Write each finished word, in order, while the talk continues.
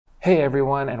Hey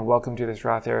everyone, and welcome to this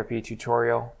Rawtherapee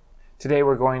tutorial. Today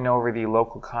we're going over the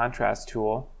local contrast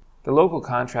tool. The local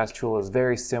contrast tool is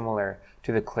very similar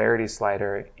to the clarity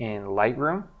slider in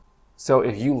Lightroom. So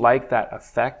if you like that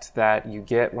effect that you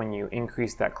get when you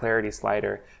increase that clarity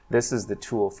slider, this is the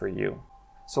tool for you.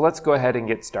 So let's go ahead and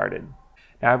get started.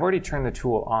 Now I've already turned the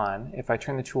tool on. If I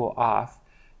turn the tool off,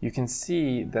 you can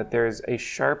see that there's a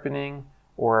sharpening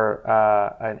or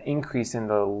an increase in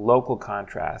the local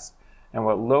contrast. And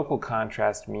what local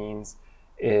contrast means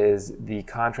is the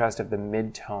contrast of the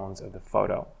midtones of the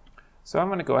photo. So I'm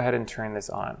going to go ahead and turn this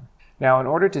on. Now in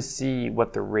order to see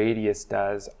what the radius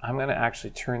does, I'm going to actually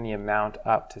turn the amount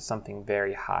up to something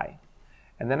very high.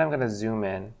 And then I'm going to zoom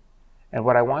in. And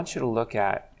what I want you to look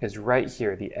at is right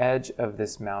here, the edge of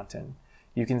this mountain.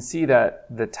 You can see that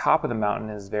the top of the mountain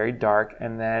is very dark,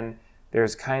 and then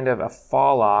there's kind of a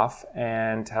fall off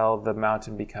until the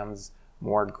mountain becomes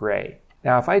more gray.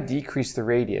 Now if I decrease the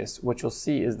radius, what you'll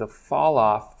see is the fall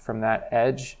off from that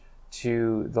edge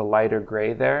to the lighter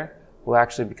gray there will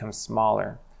actually become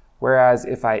smaller. Whereas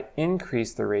if I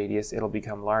increase the radius, it'll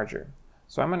become larger.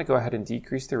 So I'm going to go ahead and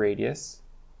decrease the radius.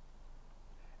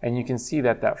 And you can see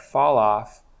that that fall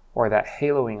off or that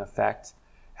haloing effect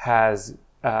has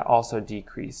also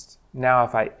decreased. Now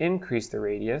if I increase the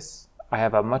radius, I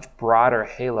have a much broader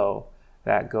halo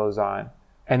that goes on.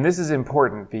 And this is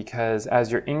important because as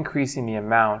you're increasing the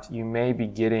amount, you may be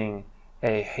getting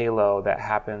a halo that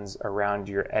happens around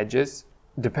your edges.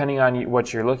 Depending on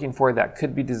what you're looking for, that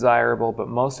could be desirable, but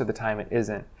most of the time it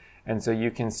isn't. And so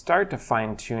you can start to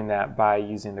fine-tune that by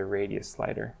using the radius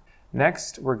slider.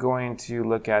 Next, we're going to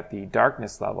look at the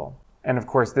darkness level. And of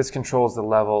course, this controls the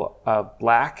level of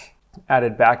black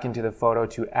added back into the photo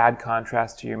to add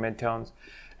contrast to your midtones.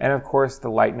 And of course, the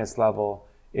lightness level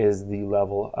is the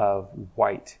level of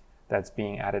white that's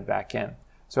being added back in.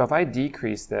 So if I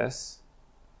decrease this,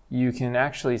 you can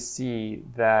actually see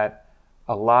that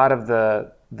a lot of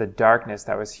the darkness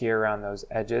that was here around those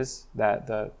edges,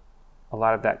 a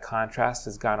lot of that contrast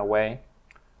has gone away.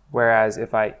 Whereas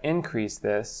if I increase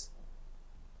this,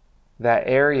 that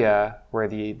area where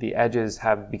the edges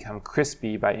have become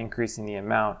crispy by increasing the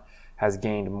amount has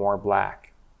gained more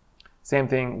black. Same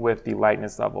thing with the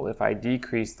lightness level. If I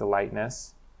decrease the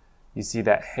lightness, you see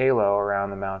that halo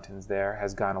around the mountains there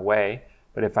has gone away,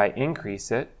 but if I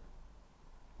increase it,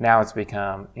 now it's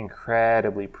become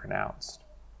incredibly pronounced.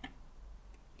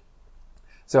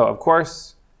 So of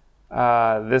course,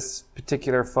 this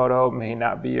particular photo may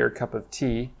not be your cup of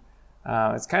tea.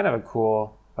 It's kind of a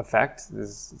cool effect.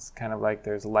 It's kind of like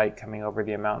there's light coming over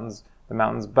the mountains,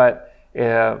 but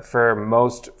for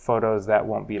most photos that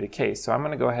won't be the case. So I'm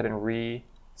going to go ahead and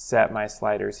reset my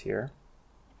sliders here.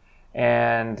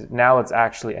 And now let's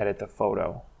actually edit the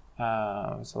photo.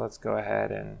 So let's go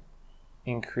ahead and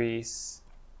increase.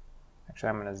 Actually,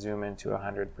 I'm going to zoom into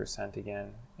 100%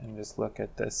 again and just look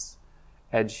at this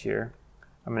edge here.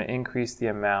 I'm going to increase the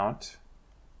amount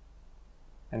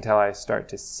until I start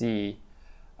to see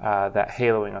that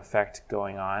haloing effect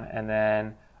going on. And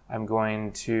then I'm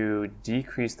going to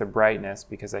decrease the brightness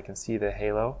because I can see the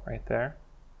halo right there.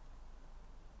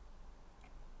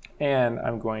 And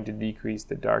I'm going to decrease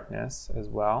the darkness as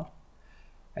well.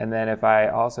 And then if I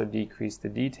also decrease the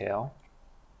detail,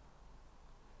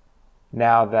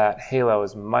 now that halo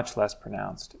is much less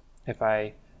pronounced. If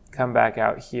I come back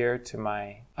out here to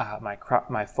my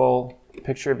full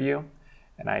picture view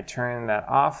and I turn that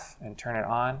off and turn it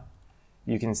on,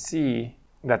 you can see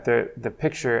that the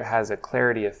picture has a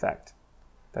clarity effect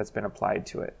that's been applied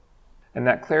to it. And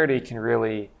that clarity can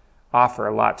really offer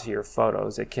a lot to your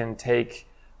photos. It can take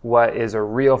what is a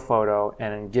real photo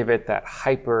and give it that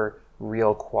hyper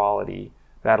real quality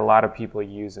that a lot of people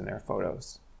use in their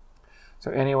photos. So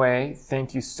anyway,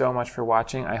 thank you so much for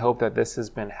watching. I hope that this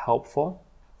has been helpful.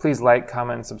 Please like,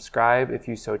 comment, and subscribe if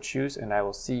you so choose, and I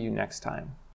will see you next time.